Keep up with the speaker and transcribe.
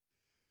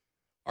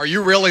Are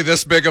you really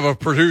this big of a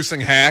producing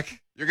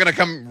hack? You're going to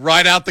come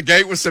right out the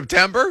gate with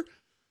September?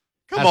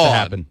 Come on. To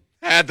happen.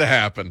 Had to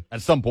happen.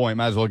 At some point,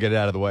 might as well get it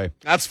out of the way.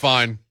 That's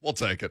fine. We'll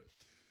take it.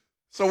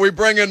 So we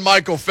bring in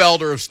Michael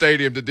Felder of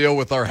Stadium to deal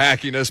with our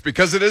hackiness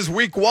because it is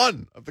week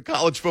 1 of the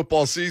college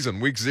football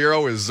season. Week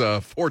 0 is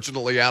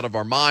fortunately out of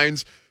our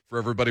minds for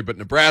everybody but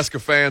Nebraska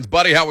fans.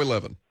 Buddy, how we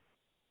living?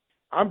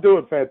 I'm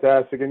doing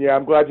fantastic, and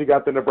I'm glad you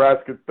got the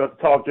Nebraska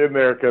talk in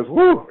there because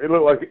it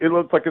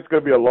looks like it's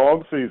going to be a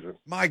long season.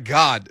 My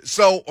God!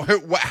 So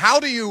how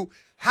do you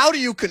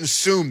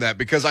consume that?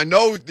 Because I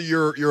know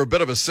you're a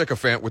bit of a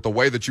sycophant with the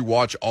way that you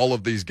watch all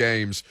of these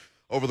games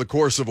over the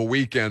course of a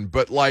weekend,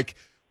 but like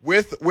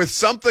with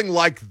something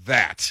like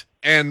that,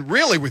 and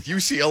really with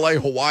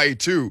UCLA Hawaii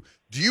too,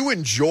 do you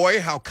enjoy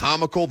how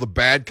comical the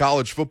bad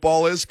college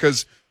football is?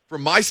 Because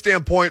from my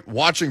standpoint,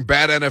 watching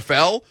bad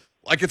NFL.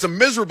 Like, it's a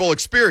miserable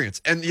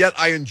experience, and yet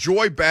I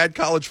enjoy bad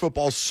college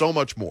football so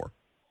much more.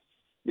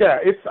 Yeah,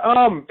 it's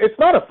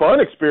not a fun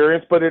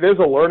experience, but it is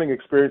a learning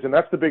experience, and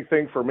that's the big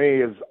thing for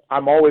me is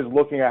I'm always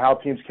looking at how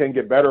teams can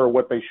get better or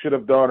what they should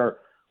have done or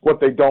what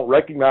they don't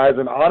recognize.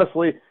 And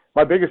honestly,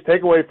 my biggest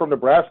takeaway from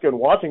Nebraska and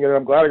watching it, and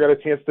I'm glad I got a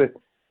chance to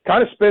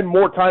kind of spend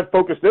more time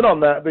focused in on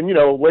that than,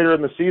 later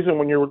in the season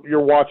when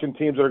you're watching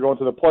teams that are going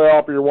to the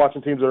playoff or you're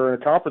watching teams that are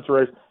in a conference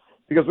race.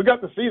 Because we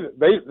got to see that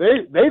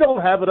they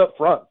don't have it up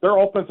front. Their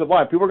offensive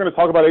line. People are going to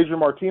talk about Adrian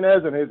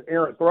Martinez and his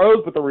errant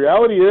throws, but the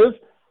reality is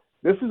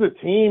this is a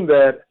team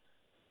that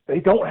they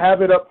don't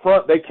have it up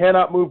front. They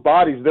cannot move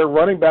bodies. Their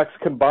running backs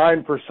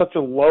combined for such a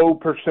low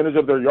percentage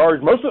of their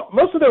yards. Most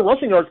of their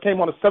rushing yards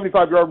came on a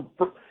 75-yard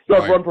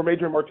run from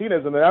Adrian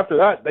Martinez, and then after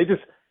that they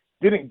just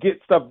didn't get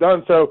stuff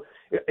done. So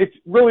it's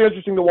really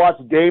interesting to watch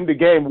game to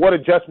game. What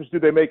adjustments do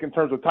they make in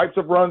terms of types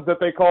of runs that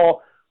they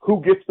call? Who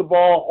gets the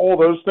ball, all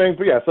those things.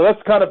 But, so that's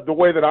kind of the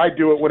way that I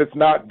do it when it's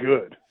not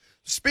good.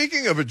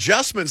 Speaking of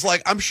adjustments,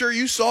 like I'm sure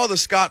you saw the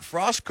Scott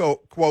Frost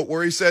quote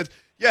where he said,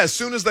 as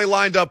soon as they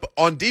lined up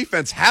on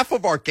defense, half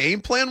of our game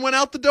plan went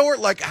out the door.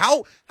 Like,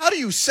 how do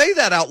you say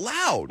that out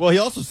loud? Well, he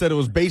also said it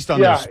was based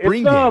on their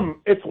spring game.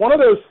 It's one of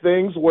those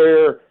things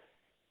where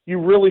you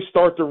really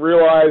start to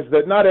realize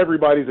that not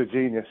everybody's a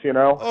genius,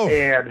 Oh.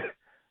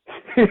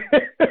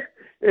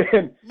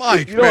 And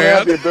Mike, if you don't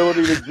have the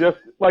ability to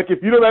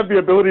if you don't have the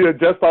ability to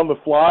adjust on the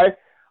fly,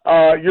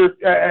 you're,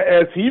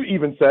 as he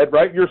even said,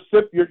 right, your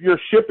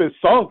ship is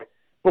sunk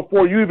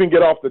before you even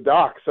get off the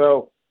dock.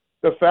 So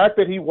the fact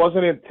that he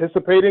wasn't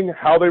anticipating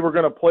how they were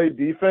going to play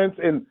defense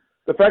and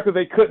the fact that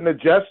they couldn't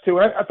adjust to,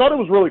 and I thought it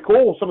was really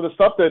cool, some of the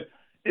stuff that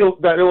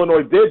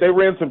Illinois did. They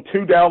ran some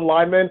 2-down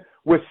linemen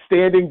with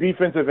standing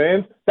defensive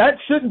ends. That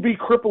shouldn't be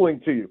crippling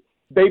to you.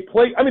 They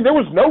played. There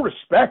was no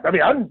respect. I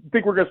didn't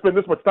think we were going to spend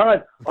this much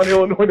time on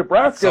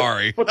Illinois-Nebraska.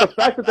 Sorry. But the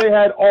fact that they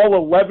had all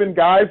 11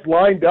 guys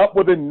lined up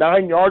within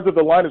 9 yards of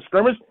the line of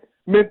scrimmage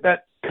meant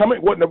that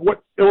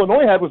what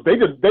Illinois had was they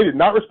did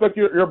not respect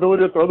your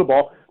ability to throw the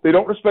ball. They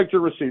don't respect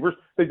your receivers.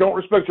 They don't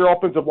respect your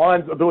offensive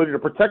line's ability to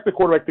protect the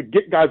quarterback to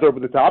get guys over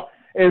the top.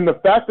 And the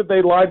fact that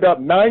they lined up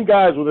 11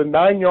 guys within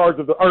 9 yards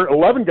of the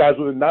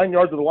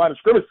line of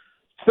scrimmage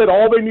said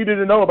all they needed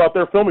to know about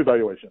their film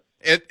evaluation.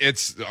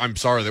 I'm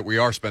sorry that we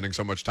are spending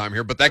so much time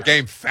here, but that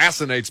game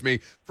fascinates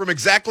me from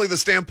exactly the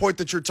standpoint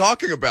that you're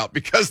talking about,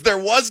 because there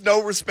was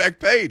no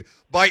respect paid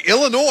by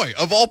Illinois,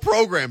 of all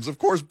programs. Of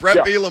course, Brett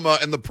Bielema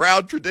and the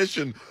proud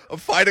tradition of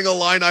fighting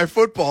Illini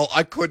football.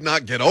 I could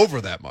not get over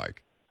that,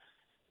 Mike.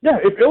 Yeah,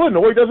 if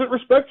Illinois doesn't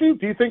respect you,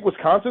 do you think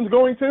Wisconsin's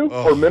going to?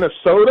 Oh. Or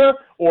Minnesota?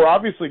 Or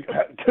obviously,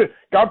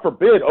 God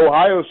forbid,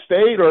 Ohio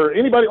State or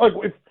anybody?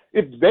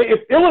 If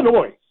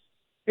Illinois,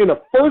 in a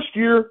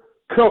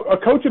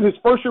coach in his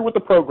first year with the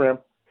program,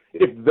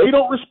 if they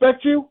don't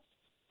respect you,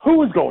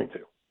 who is going to?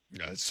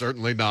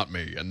 Certainly not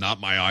me, and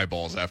not my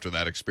eyeballs after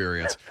that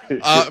experience.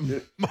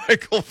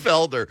 Michael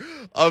Felder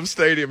of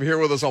Stadium here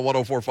with us on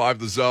 104.5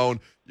 The Zone.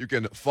 You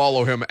can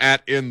follow him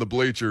at In the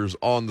Bleachers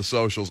on the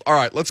socials. All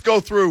right, let's go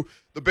through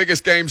the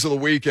biggest games of the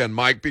weekend,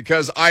 Mike,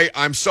 because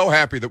I'm so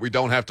happy that we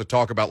don't have to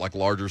talk about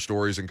larger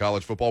stories in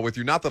college football with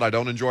you. Not that I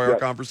don't enjoy our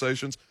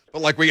conversations,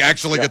 but we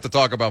actually get to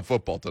talk about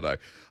football today.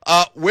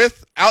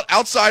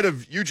 Outside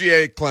of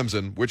UGA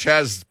Clemson, which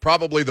has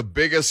probably the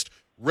biggest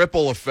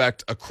ripple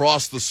effect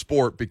across the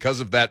sport because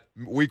of that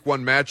week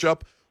 1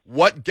 matchup,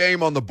 what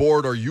game on the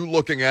board are you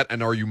looking at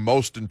and are you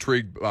most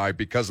intrigued by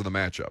because of the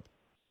matchup?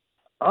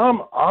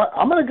 I'm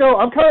going to go.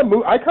 I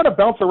kind of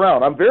bounce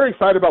around. I'm very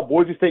excited about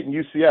Boise State and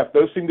UCF.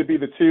 Those seem to be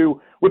the two,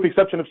 with the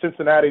exception of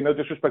Cincinnati. No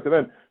disrespect to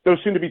them. Those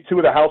seem to be two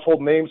of the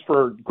household names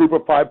for Group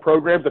of 5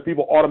 programs that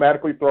people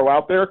automatically throw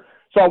out there.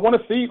 So I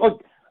want to see.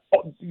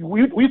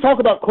 We talk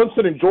about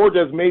Clemson and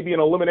Georgia as maybe an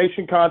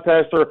elimination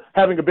contest or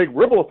having a big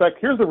ripple effect.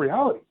 Here's the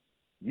reality: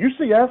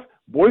 UCF,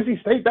 Boise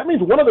State. That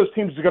means one of those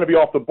teams is going to be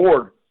off the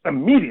board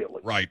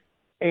immediately. Right.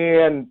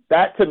 And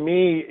that to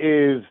me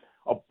is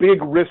a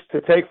big risk to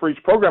take for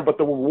each program, but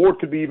the reward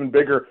could be even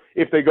bigger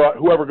if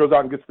whoever goes out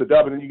and gets the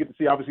dub. And then you get to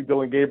see, obviously,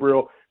 Dylan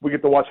Gabriel. We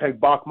get to watch Hank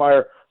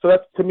Bachmeier. So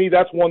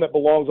that's one that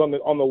belongs on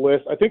the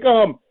list. I think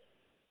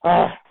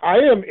I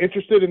am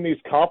interested in these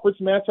conference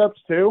matchups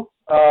too.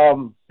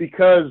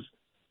 because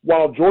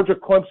while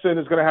Georgia-Clemson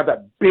is going to have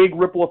that big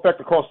ripple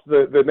effect across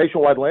the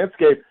nationwide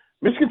landscape,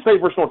 Michigan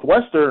State versus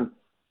Northwestern,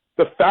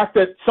 the fact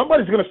that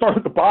somebody's going to start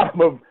at the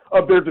bottom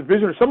of their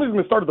division, or somebody's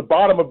going to start at the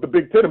bottom of the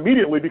Big Ten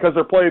immediately because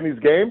they're playing these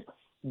games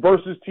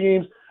versus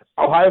teams.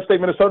 Ohio State,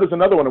 Minnesota is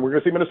another one, and we're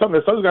going to see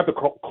Minnesota's going to have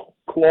to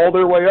claw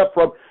their way up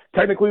from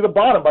technically the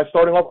bottom by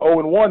starting off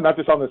 0-1, not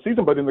just on the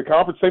season, but in the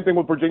conference. Same thing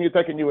with Virginia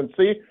Tech and UNC.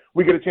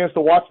 We get a chance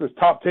to watch this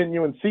top 10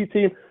 UNC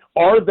team.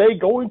 Are they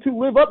going to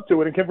live up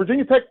to it? And can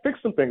Virginia Tech fix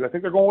some things? I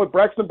think they're going with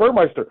Braxton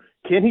Burmeister.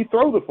 Can he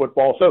throw the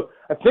football? So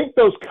I think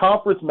those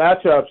conference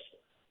matchups,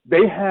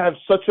 they have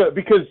such a –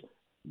 because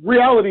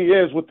reality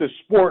is with this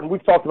sport, and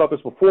we've talked about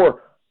this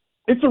before,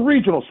 it's a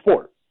regional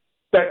sport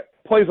that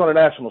plays on a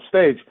national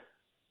stage.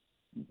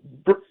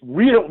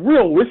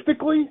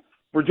 Realistically,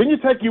 Virginia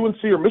Tech,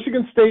 UNC, or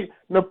Michigan State,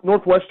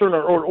 Northwestern,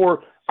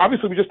 or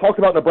obviously we just talked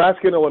about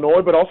Nebraska and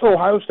Illinois, but also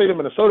Ohio State and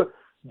Minnesota.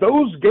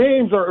 Those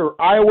games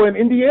are Iowa and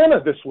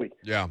Indiana this week.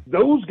 Yeah,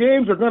 those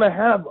games are going to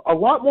have a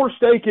lot more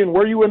stake in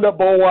where you end up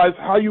bowl-wise,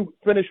 how you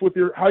finish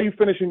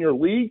in your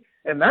league,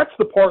 and that's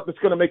the part that's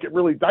going to make it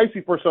really dicey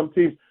for some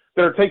teams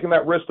that are taking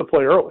that risk to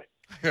play early.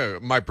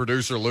 My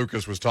producer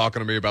Lucas was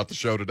talking to me about the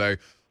show today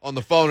on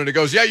the phone, and he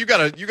goes, "Yeah, you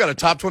got a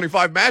top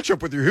 25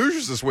 matchup with your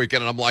Hoosiers this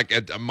weekend." And I'm like,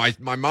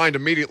 my mind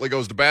immediately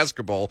goes to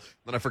basketball.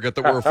 Then I forget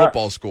that we're a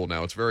football school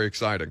now. It's very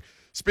exciting.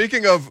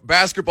 Speaking of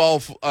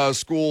basketball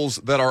schools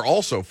that are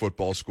also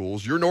football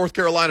schools, your North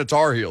Carolina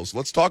Tar Heels.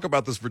 Let's talk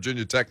about this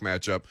Virginia Tech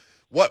matchup.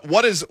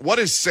 What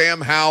is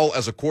Sam Howell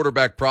as a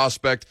quarterback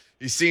prospect?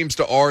 He seems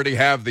to already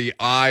have the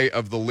eye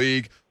of the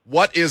league.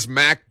 What is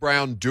Mack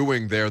Brown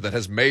doing there that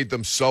has made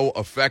them so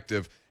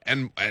effective?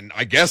 And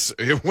I guess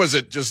was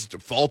it just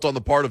fault on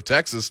the part of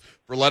Texas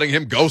for letting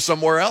him go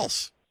somewhere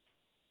else?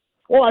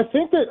 Well, I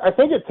think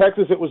at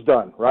Texas it was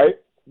done right,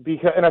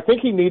 and I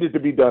think he needed to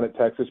be done at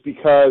Texas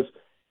because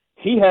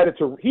he had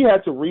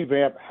to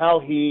revamp how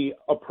he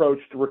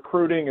approached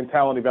recruiting and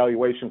talent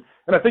evaluation.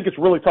 And I think it's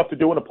really tough to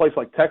do in a place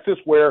like Texas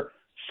where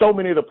so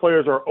many of the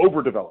players are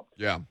overdeveloped.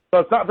 Yeah.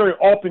 So it's not very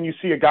often you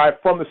see a guy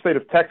from the state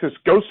of Texas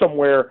go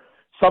somewhere,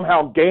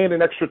 somehow gain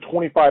an extra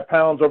 25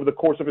 pounds over the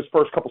course of his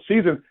first couple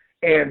seasons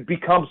and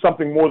become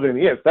something more than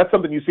he is. That's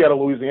something you see out of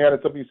Louisiana.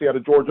 It's something you see out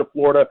of Georgia,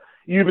 Florida.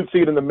 You even see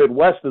it in the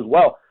Midwest as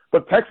well.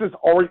 But Texas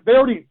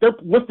they're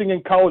lifting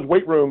in college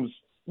weight rooms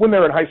when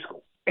they're in high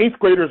school. 8th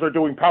graders are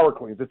doing power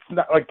cleans. It's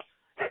not like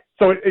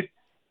so.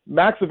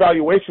 Mack's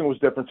evaluation was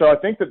different. So I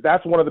think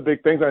that's one of the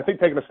big things. And I think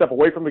taking a step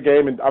away from the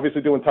game and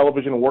obviously doing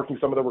television and working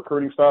some of the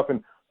recruiting stuff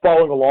and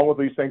following along with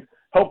these things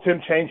helped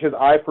him change his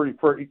eye for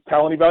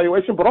talent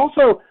evaluation. But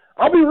also,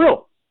 I'll be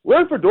real,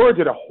 Larry Fedora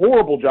did a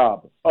horrible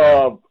job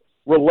of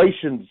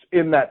relations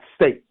in that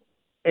state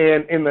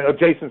and in the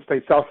adjacent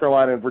states, South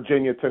Carolina and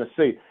Virginia,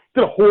 Tennessee.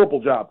 Did a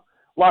horrible job.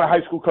 A lot of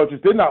high school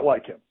coaches did not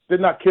like him, did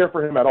not care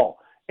for him at all.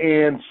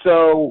 And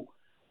so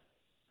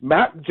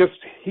Matt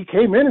he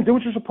came in and did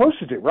what you're supposed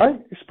to do, right?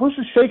 You're supposed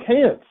to shake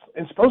hands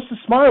and supposed to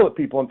smile at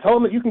people and tell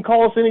them that you can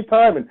call us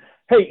anytime. And,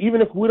 hey,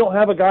 even if we don't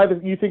have a guy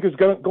that you think is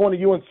going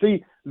to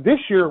UNC this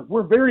year,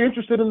 we're very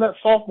interested in that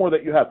sophomore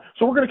that you have.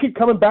 So we're going to keep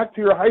coming back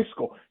to your high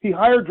school. He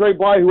hired Dre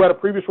Bly, who had a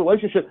previous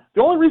relationship.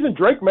 The only reason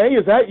Drake May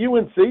is at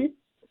UNC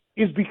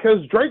is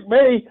because Drake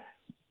May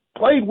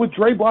played with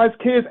Dre Bly's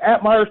kids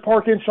at Myers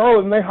Park in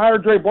Charlotte, and they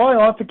hired Dre Bly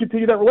on to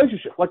continue that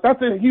relationship. Like,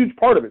 that's a huge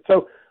part of it.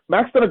 So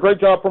Mack's done a great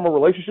job from a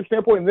relationship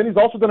standpoint, and then he's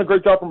also done a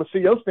great job from a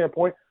CEO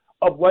standpoint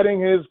of letting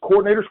his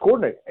coordinators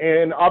coordinate.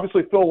 And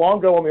obviously Phil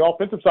Longo on the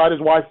offensive side is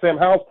why Sam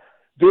Howell's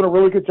doing a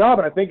really good job.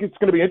 And I think it's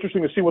going to be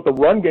interesting to see what the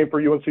run game for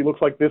UNC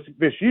looks like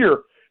this year,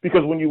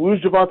 because when you lose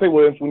Javonte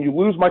Williams, when you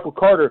lose Michael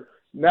Carter,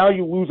 now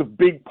you lose a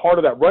big part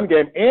of that run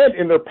game. And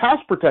in their pass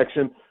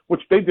protection,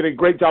 which they did a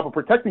great job of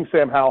protecting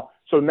Sam Howell,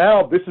 so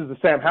now this is the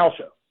Sam Howell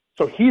show.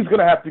 So he's going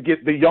to have to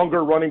get the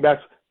younger running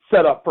backs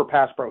set up for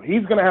pass pro.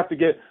 He's going to have to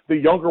get the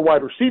younger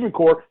wide receiving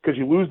core because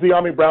you lose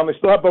De'Ami Brown. They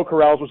still have Bo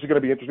Corrales, which is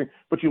going to be interesting,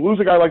 but you lose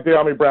a guy like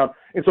De'Ami Brown.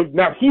 And so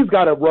now he's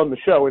got to run the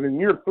show. And in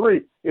year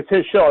 3, it's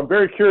his show. I'm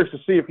very curious to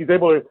see if he's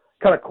able to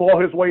kind of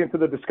claw his way into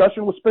the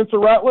discussion with Spencer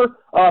Rattler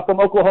from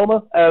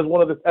Oklahoma as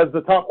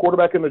the top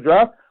quarterback in the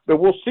draft. But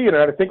we'll see it.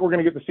 And I think we're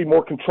going to get to see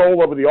more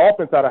control over the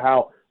offense out of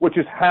Howell, which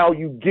is how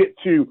you get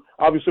to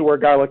obviously where a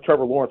guy like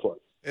Trevor Lawrence was.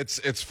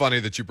 It's funny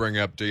that you bring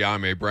up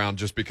De'Ami Brown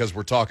just because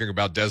we're talking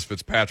about Des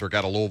Fitzpatrick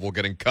out of Louisville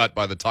getting cut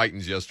by the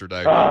Titans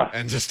yesterday,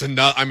 and just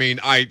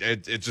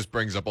it just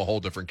brings up a whole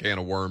different can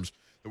of worms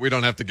that we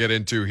don't have to get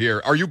into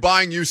here. Are you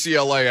buying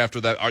UCLA after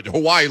that?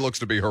 Hawaii looks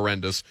to be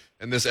horrendous,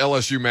 and this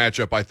LSU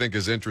matchup I think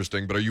is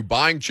interesting. But are you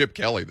buying Chip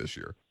Kelly this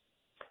year?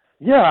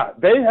 Yeah,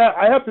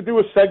 I have to do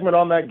a segment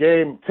on that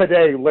game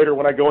today later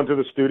when I go into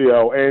the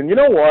studio, and you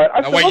know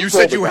what? You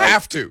said you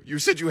have to. You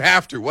said you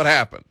have to. What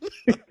happened?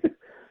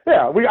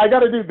 Yeah, I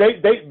got to do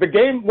the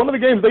game. One of the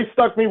games they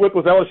stuck me with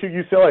was LSU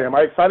UCLA. Am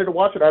I excited to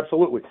watch it?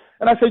 Absolutely.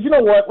 And I said, you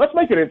know what? Let's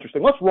make it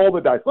interesting. Let's roll the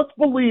dice. Let's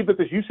believe that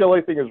this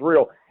UCLA thing is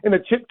real and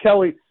that Chip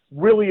Kelly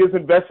really is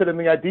invested in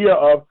the idea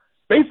of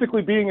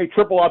basically being a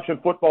triple option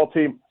football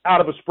team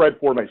out of a spread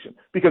formation.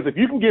 Because if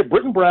you can get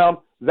Britton Brown,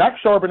 Zach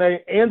Charbonnet,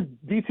 and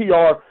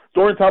DTR,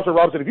 Dorian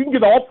Thompson-Robinson, if you can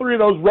get all three of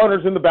those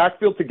runners in the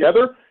backfield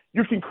together,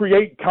 you can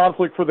create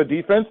conflict for the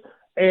defense.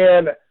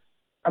 And,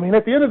 I mean,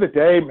 at the end of the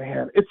day,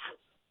 man,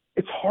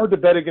 it's hard to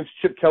bet against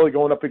Chip Kelly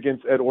going up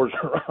against Ed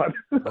Orgeron.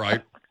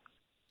 Right.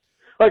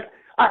 Like,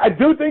 I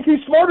do think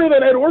he's smarter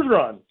than Ed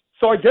Orgeron.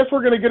 So I guess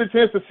we're going to get a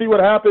chance to see what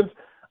happens.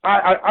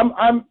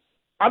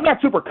 I'm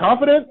not super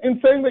confident in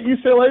saying that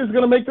UCLA is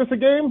going to make this a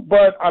game,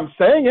 but I'm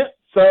saying it.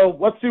 So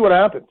let's see what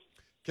happens.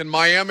 Can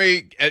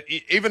Miami,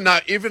 even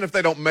if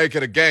they don't make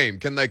it a game,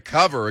 can they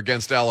cover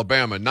against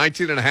Alabama?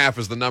 19.5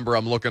 is the number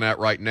I'm looking at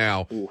right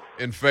now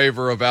in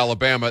favor of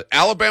Alabama.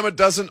 Alabama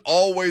doesn't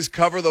always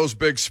cover those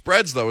big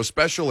spreads, though,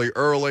 especially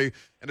early,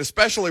 and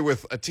especially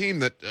with a team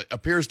that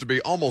appears to be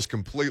almost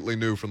completely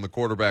new from the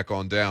quarterback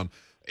on down.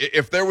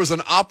 If there was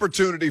an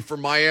opportunity for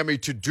Miami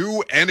to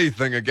do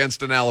anything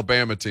against an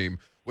Alabama team,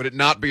 would it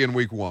not be in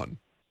week one?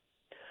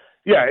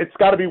 Yeah, it's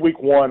got to be week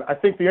one. I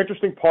think the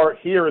interesting part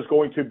here is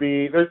going to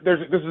be this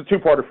is a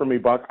two-parter for me,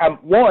 Buck.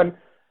 One,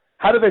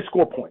 how do they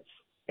score points?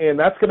 And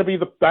that's going to be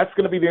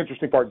the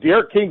interesting part.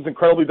 Derek King's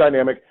incredibly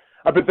dynamic.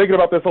 I've been thinking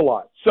about this a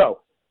lot.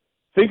 So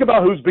think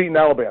about who's beaten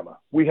Alabama.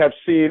 We have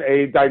seen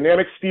a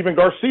dynamic Stephen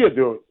Garcia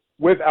do it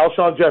with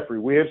Alshon Jeffrey.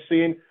 We have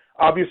seen,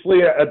 obviously,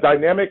 a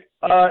dynamic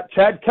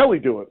Chad Kelly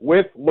do it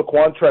with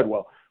Laquan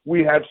Treadwell.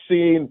 We have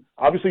seen,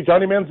 obviously,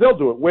 Johnny Manziel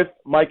do it with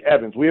Mike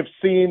Evans. We have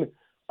seen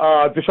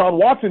Deshaun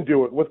Watson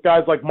do it with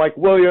guys like Mike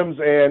Williams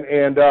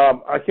and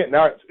I can't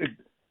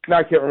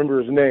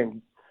remember his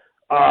name.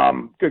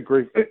 Good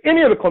grief!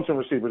 Any of the Clemson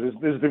receivers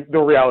is the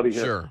reality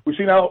here. Sure. We've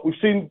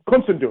seen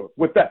Clemson do it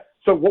with that.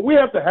 So what we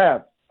have to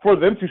have for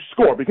them to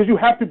score, because you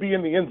have to be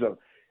in the end zone,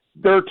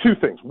 there are two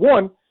things.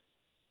 One,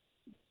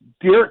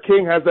 Derek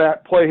King has to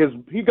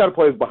he's got to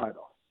play his behind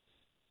off.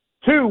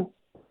 Two,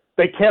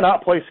 they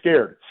cannot play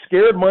scared.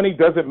 Scared money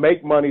doesn't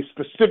make money,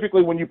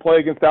 specifically when you play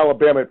against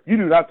Alabama. If you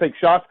do not take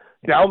shots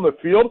down the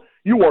field,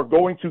 you are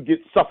going to get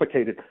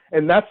suffocated.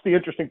 And that's the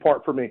interesting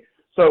part for me.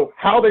 So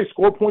how they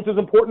score points is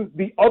important.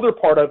 The other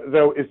part of it,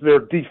 though, is their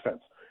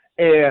defense.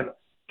 And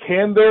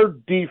can their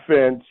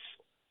defense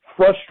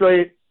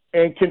frustrate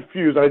and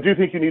confuse? And I do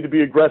think you need to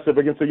be aggressive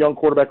against a young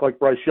quarterback like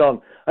Bryce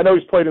Young. I know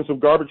he's played in some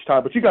garbage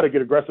time, but you got to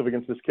get aggressive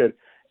against this kid.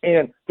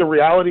 And the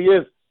reality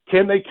is,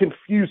 can they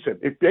confuse him?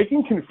 If they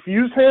can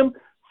confuse him,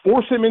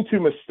 force him into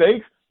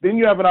mistakes, then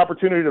you have an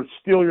opportunity to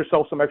steal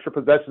yourself some extra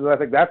possessions. And I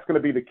think that's going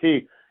to be the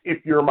key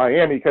if you're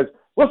Miami, because,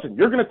 listen,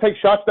 you're going to take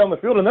shots down the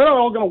field, and they're not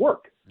all going to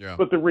work. Yeah.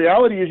 But the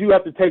reality is you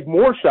have to take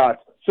more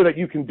shots so that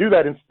you can do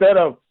that instead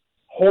of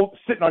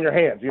sitting on your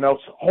hands,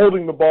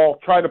 holding the ball,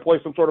 trying to play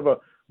some sort of a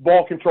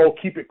ball control,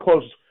 keep it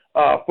close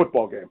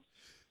football game.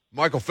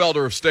 Michael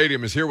Felder of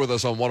Stadium is here with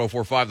us on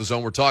 104.5 The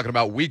Zone. We're talking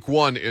about week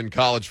one in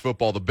college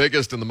football, the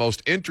biggest and the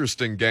most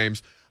interesting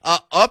games.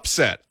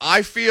 Upset.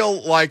 I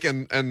feel like,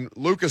 and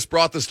Lucas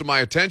brought this to my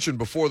attention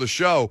before the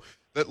show,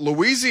 that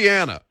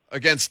Louisiana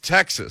against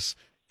Texas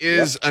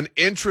is an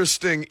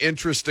interesting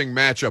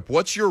matchup.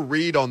 What's your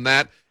read on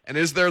that, and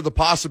is there the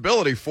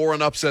possibility for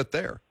an upset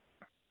there?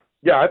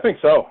 Yeah, I think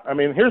so. I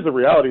mean, here's the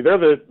reality.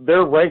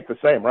 They're ranked the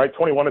same, right?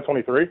 21 and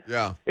 23.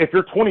 Yeah. If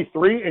you're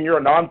 23 and you're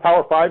a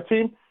non-Power 5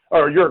 team,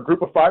 or you're a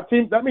Group of 5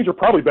 team, that means you're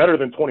probably better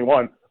than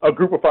 21, a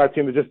Group of 5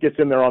 team that just gets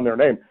in there on their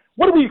name.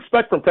 What do we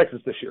expect from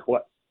Texas this year?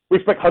 What? We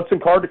expect Hudson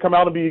Card to come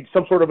out and be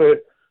some sort of a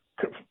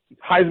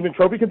Heisman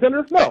Trophy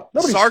contender? No.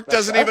 Sark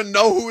doesn't even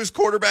know who his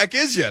quarterback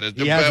is yet.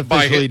 He has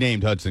officially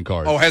named Hudson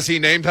Card. Oh, has he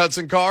named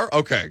Hudson Card?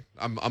 Okay.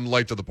 I'm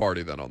late to the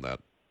party then on that.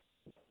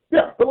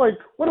 Yeah, but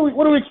what do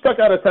we expect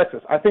out of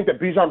Texas? I think that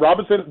Bijan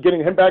Robinson,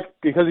 getting him back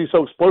because he's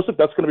so explosive,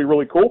 that's going to be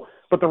really cool.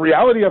 But the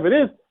reality of it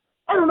is,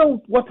 I don't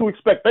know what to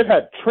expect. They've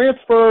had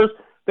transfers.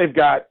 They've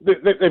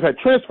had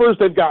transfers.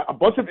 They've got a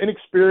bunch of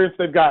inexperience.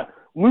 They've got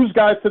loose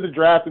guys to the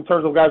draft in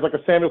terms of guys like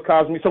a Samuel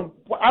Cosme. So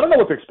I don't know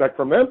what to expect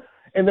from them.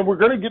 And then we're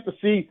going to get to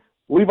see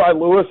Levi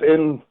Lewis,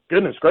 and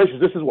goodness gracious,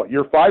 this is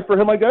year 5 for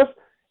him, I guess.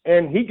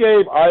 And he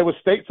gave Iowa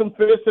State some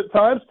fits at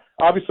times.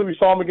 Obviously, we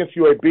saw him against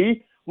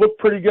UAB. Looked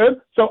pretty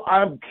good. So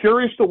I'm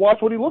curious to watch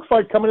what he looks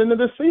like coming into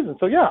this season.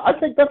 So, yeah, I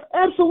think that's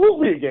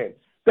absolutely a game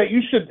that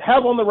you should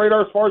have on the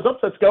radar as far as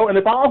upsets go. And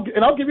I'll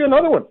give you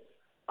another one.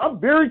 I'm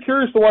very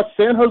curious to watch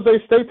San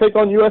Jose State take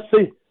on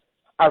USC.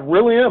 I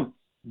really am.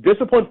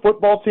 Disciplined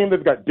football team.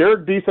 They've got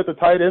Derek Deese at the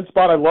tight end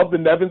spot. I love the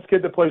Nevins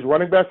kid that plays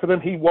running back for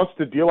them. He wants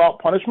to deal out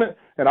punishment.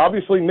 And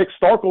obviously Nick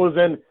Starkel is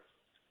in,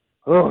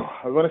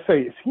 I'm going to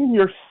say, is he in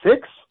year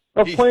 6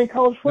 of playing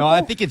college football? No,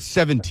 I think it's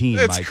 17,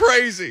 It's Mike.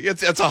 crazy.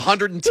 It's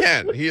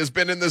 110. He has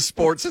been in this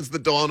sport since the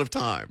dawn of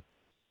time.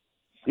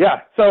 Yeah.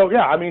 So,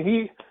 yeah, I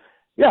mean,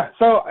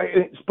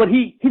 but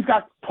he's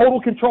got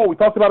total control. We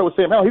talked about it with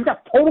Sam Howell. He's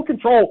got total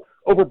control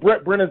over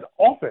Brett Brennan's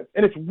offense,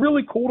 and it's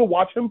really cool to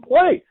watch him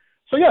play.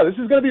 So, yeah, this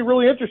is going to be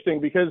really interesting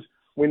because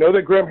we know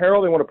that Graham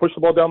Harrell, they want to push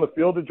the ball down the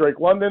field to Drake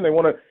London. They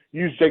want to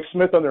use Jake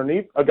Smith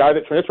underneath, a guy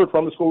that transferred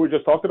from the school we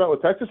just talked about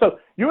with Texas. So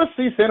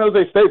USC, San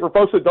Jose State, for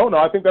folks that don't know,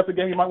 I think that's a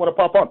game you might want to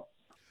pop on.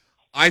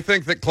 I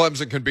think that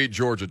Clemson can beat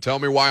Georgia. Tell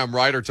me why I'm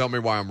right or tell me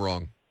why I'm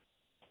wrong.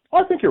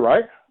 I think you're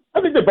right.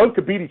 I think they both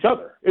could beat each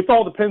other. It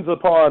all depends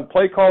upon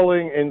play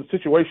calling and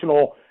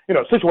situational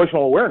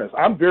awareness.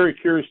 I'm very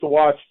curious to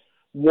watch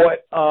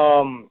what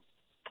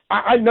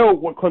I know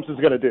what Clemson's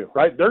going to do,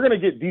 right? They're going to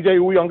get DJ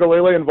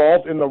Uiagalelei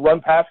involved in the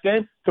run-pass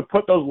game to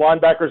put those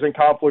linebackers in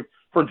conflict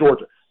for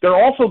Georgia. They're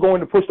also going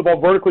to push the ball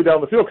vertically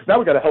down the field because now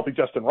we got a healthy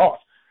Justin Ross.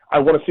 I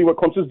want to see what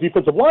Clemson's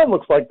defensive line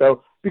looks like,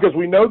 though, because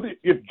we know that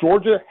if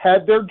Georgia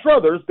had their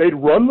druthers, they'd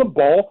run the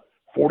ball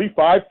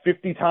 45,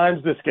 50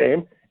 times this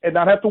game and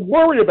not have to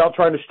worry about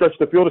trying to stretch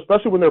the field,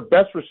 especially when their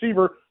best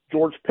receiver,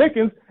 George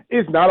Pickens,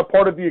 is not a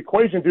part of the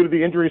equation due to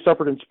the injury he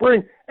suffered in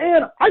spring.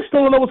 And I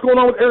still don't know what's going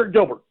on with Eric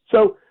Gilbert.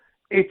 So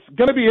it's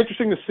going to be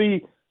interesting to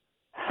see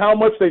how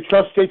much they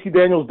trust JT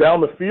Daniels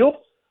down the field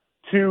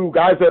to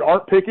guys that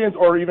aren't Pickens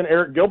or even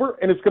Eric Gilbert.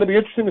 And it's going to be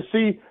interesting to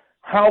see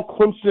how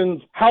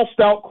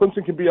stout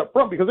Clemson can be up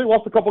front, because they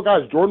lost a couple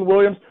guys, Jordan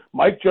Williams,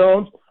 Mike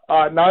Jones,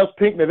 Niles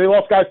Pinkney. They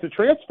lost guys to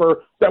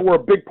transfer that were a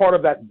big part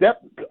of that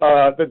depth,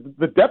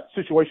 the depth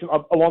situation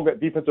along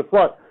that defensive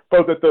front,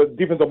 both at the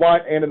defensive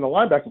line and in the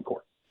linebacking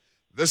court.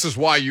 This is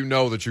why you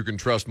know that you can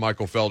trust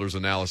Michael Felder's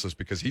analysis,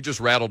 because he just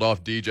rattled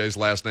off DJ's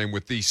last name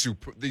with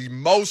the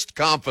most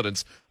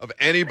confidence of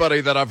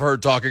anybody that I've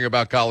heard talking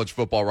about college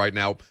football right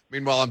now.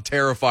 Meanwhile, I'm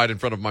terrified in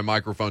front of my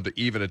microphone to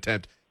even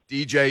attempt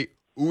DJ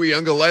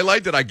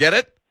Uiagalelei. Did I get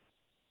it?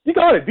 You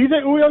got it,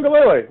 DJ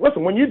Uiagalelei.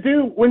 Listen,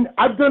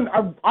 I've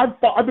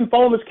been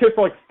following this kid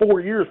for like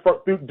 4 years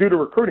due to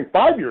recruiting,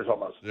 5 years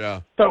almost.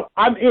 Yeah. So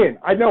I'm in.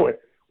 I know it.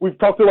 We've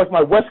talked to like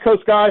my West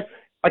Coast guy.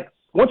 Like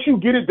once you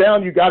get it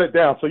down, you got it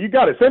down. So you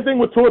got it. Same thing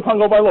with Tua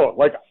Tagovailoa.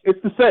 Like it's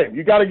the same.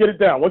 You got to get it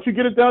down. Once you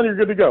get it down, you're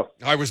good to go.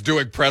 I was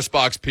doing press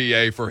box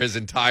PA for his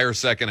entire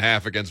second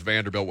half against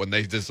Vanderbilt when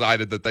they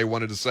decided that they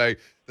wanted to say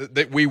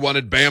that we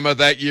wanted Bama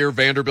that year.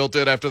 Vanderbilt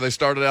did after they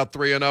started out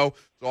 3-0.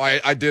 So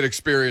I did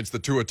experience the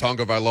Tua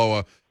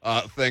Tagovailoa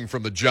thing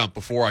from the jump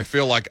before I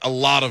feel like a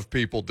lot of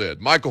people did.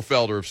 Michael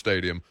Felder of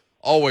Stadium,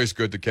 always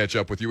good to catch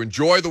up with you.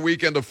 Enjoy the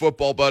weekend of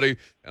football, buddy,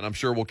 and I'm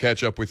sure we'll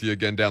catch up with you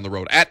again down the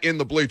road. At In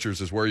the Bleachers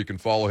is where you can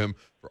follow him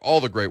for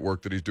all the great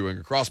work that he's doing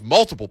across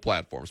multiple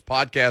platforms,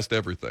 podcast,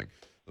 everything.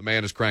 The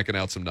man is cranking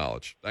out some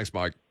knowledge. Thanks,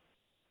 Mike.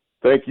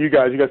 Thank you,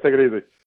 guys. You guys take it easy.